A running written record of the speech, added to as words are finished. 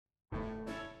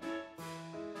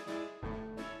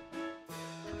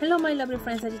Hello my lovely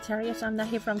friends, Sagittarius. I'm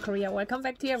NAHEE from Korea. Welcome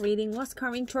back to your reading. What's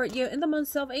coming toward you in the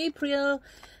month of April?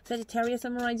 Sagittarius,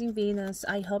 I'm rising Venus.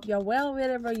 I hope you're well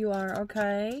wherever you are,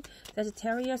 okay?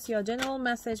 Sagittarius, your general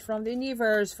message from the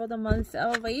universe for the month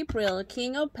of April.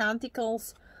 King of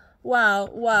Pentacles.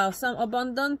 Wow, some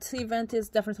abundant event is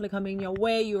definitely coming your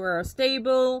way. You are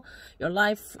stable, your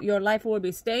life will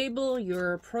be stable.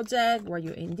 Your project, where you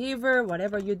endeavor,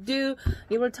 whatever you do,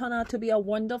 it will turn out to be a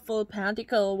wonderful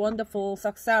pentacle, wonderful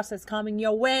success is coming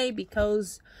your way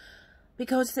because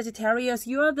Sagittarius,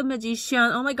 you are the magician.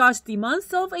 Oh my gosh, the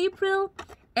month of April,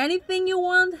 anything you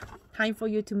want, time for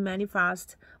you to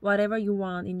manifest whatever you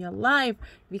want in your life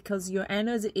because your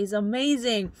energy is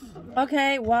amazing.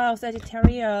 Okay, wow,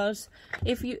 Sagittarius,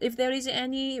 if there is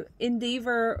any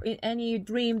endeavor, any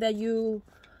dream that you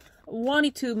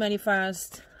wanted to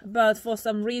manifest, but for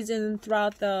some reason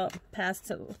throughout the past,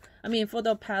 for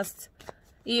the past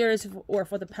years or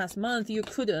for the past month, you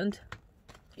couldn't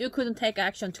take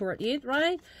action toward it,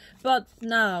 right? But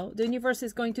now the universe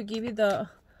is going to give you the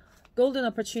golden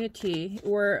opportunity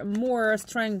or more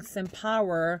strength and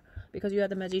power because you are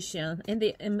the magician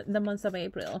in the month of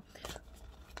April.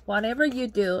 Whatever you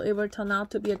do, it will turn out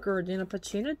to be a golden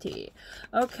opportunity.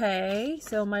 Okay,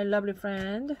 so my lovely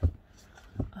friend,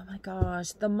 oh my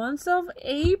gosh, the month of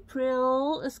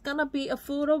April is gonna be a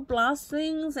full of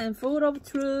blessings and full of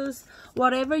truths.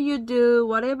 Whatever you do,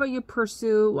 whatever you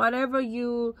pursue, whatever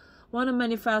you want to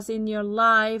manifest in your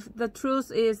life, the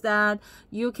truth is that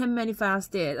you can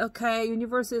manifest it. Okay,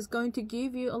 universe is going to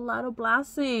give you a lot of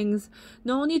blessings.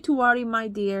 No need to worry, my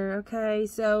dear. Okay,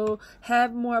 so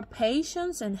have more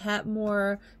patience and have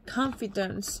more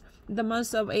confidence. The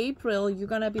month of April, you're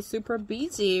gonna be super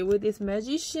busy with this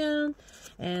magician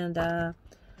and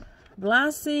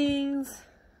blessings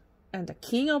and the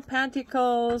King of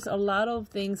Pentacles. A lot of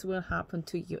things will happen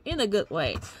to you in a good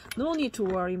way. No need to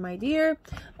worry, my dear.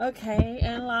 Okay,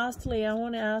 and lastly, I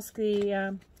want to ask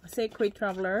the sacred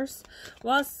travelers,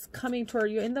 what's coming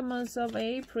toward you in the month of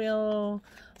April?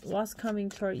 What's coming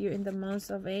toward you in the month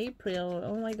of April?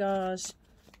 Oh my gosh,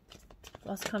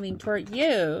 what's coming toward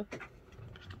you?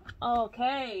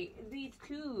 Okay, these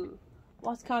two,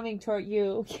 what's coming toward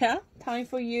you? Yeah, time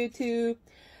for you to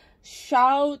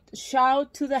shout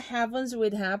to the heavens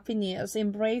with happiness,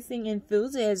 embracing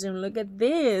enthusiasm. Look at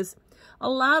this. A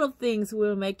lot of things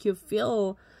will make you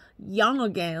feel young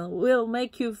again, will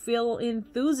make you feel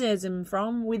enthusiasm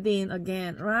from within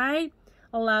again, right?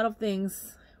 A lot of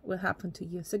things will happen to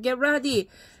you, so get ready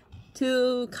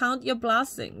to count your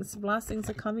blessings. Blessings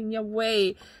are coming your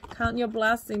way. Count your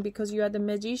blessing because you are the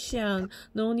magician.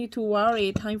 No need to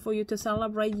worry. Time for you to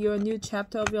celebrate your new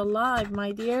chapter of your life,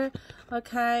 my dear.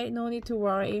 Okay, no need to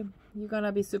worry. You're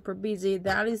gonna be super busy.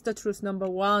 That is the truth number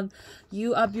one.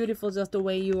 You are beautiful just the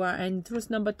way you are. And truth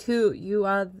number two, you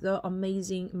are the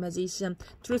amazing magician.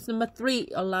 Truth number three,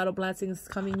 a lot of blessings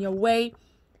coming your way.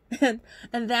 And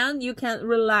then you can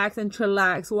relax and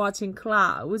chillax watching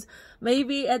clouds.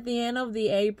 Maybe at the end of the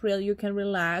April you can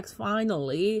relax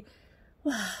finally.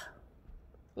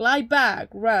 Lie back,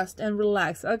 rest and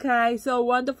relax. Okay, so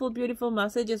wonderful, beautiful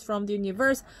messages from the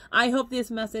universe. I hope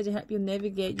this message help you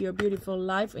navigate your beautiful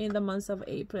life in the month of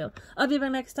April. I'll be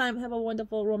back next time. Have a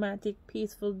wonderful, romantic,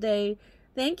 peaceful day.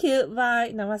 Thank you.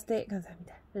 Bye. Namaste.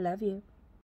 감사합니다. Love you.